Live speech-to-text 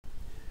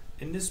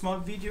In this small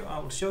video I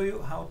will show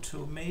you how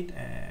to make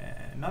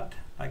a nut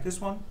like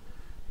this one,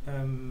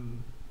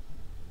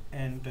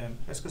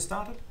 let's get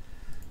started.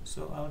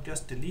 So I'll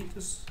just delete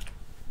this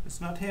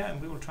nut here, and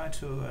we will try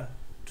to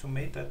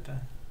make that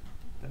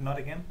nut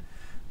again.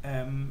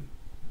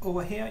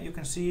 Over here you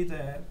can see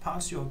the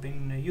parts you have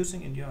been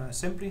using in your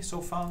assembly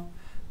so far,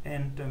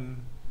 and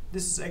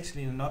this is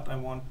actually the nut I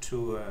want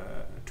to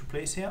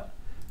place here.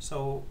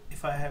 So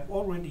if I have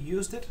already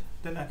used it,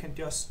 then I can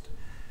just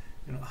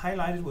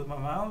highlight it with my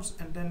mouse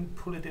and then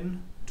pull it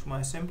in to my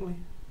assembly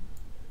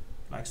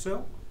like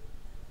so,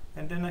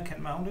 and then I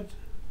can mount it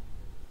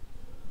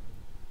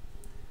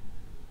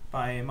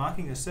by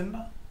marking the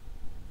center.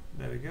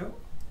 There we go.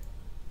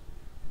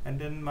 And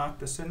then mark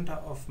the center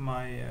of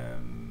my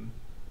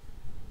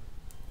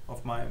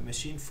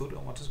machine foot, or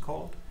what is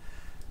called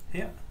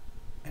here.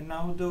 And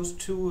now those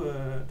two,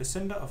 the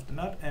center of the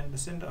nut and the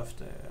center of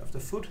the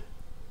foot,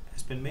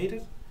 has been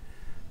mated.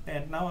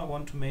 And now I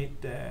want to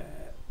make the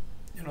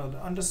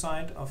the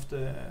underside of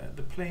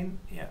the plane.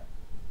 Yeah,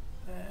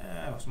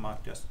 I was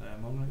marked just a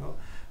moment ago.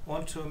 I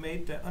want to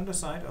make the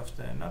underside of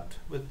the nut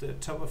with the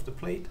top of the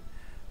plate,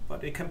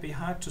 but it can be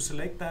hard to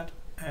select that,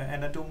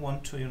 and I don't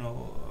want to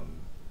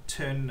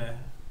turn the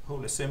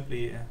whole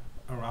assembly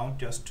around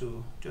just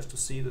to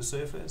see the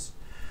surface.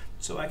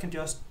 So I can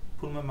just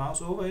pull my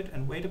mouse over it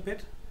and wait a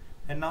bit,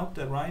 and now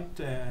the right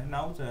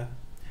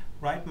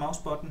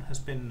mouse button has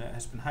been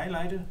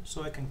highlighted,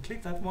 so I can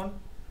click that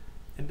one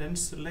and then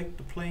select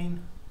the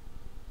plane.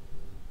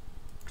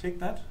 Click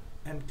that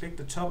and click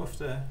the top of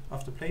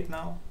the plate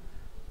now,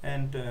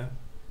 and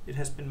it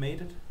has been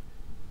mated.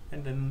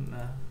 And then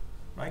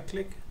right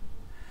click,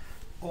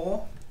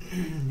 or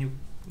you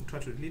try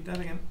to delete that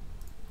again.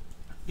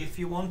 If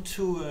you want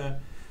to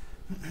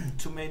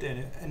make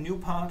a new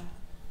part,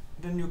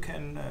 then you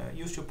can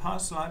use your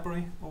parts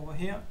library over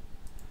here,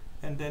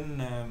 and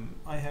then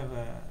I have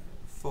a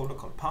folder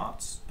called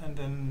parts, and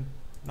then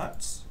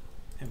nuts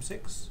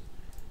M6,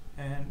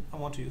 and I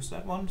want to use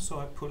that one, so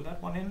I pull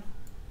that one in,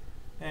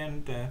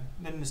 and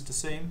then it's the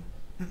same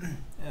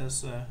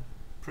as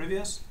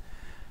previous.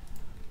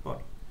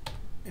 But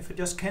if I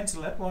just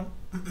cancel that one,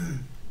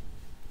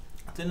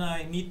 then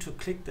I need to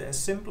click the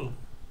assemble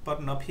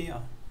button up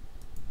here,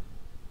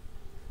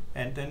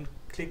 and then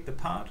click the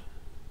part,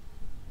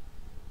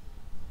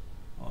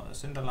 or the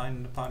center line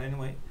in the part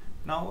anyway.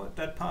 Now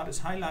that part is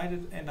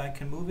highlighted and I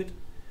can move it.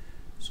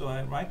 So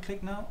I right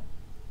click now.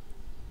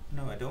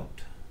 No, I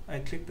don't. I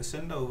click the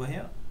center over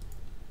here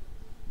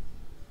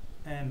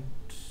and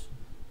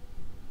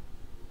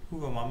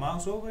hover my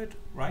mouse over it,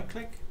 right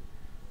click,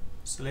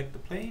 select the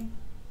plane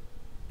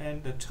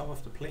and the top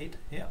of the plate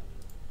here,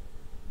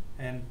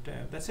 and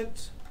that's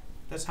it.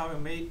 That's how I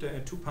made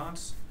two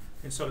parts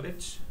in Solid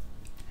Edge.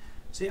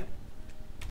 See ya.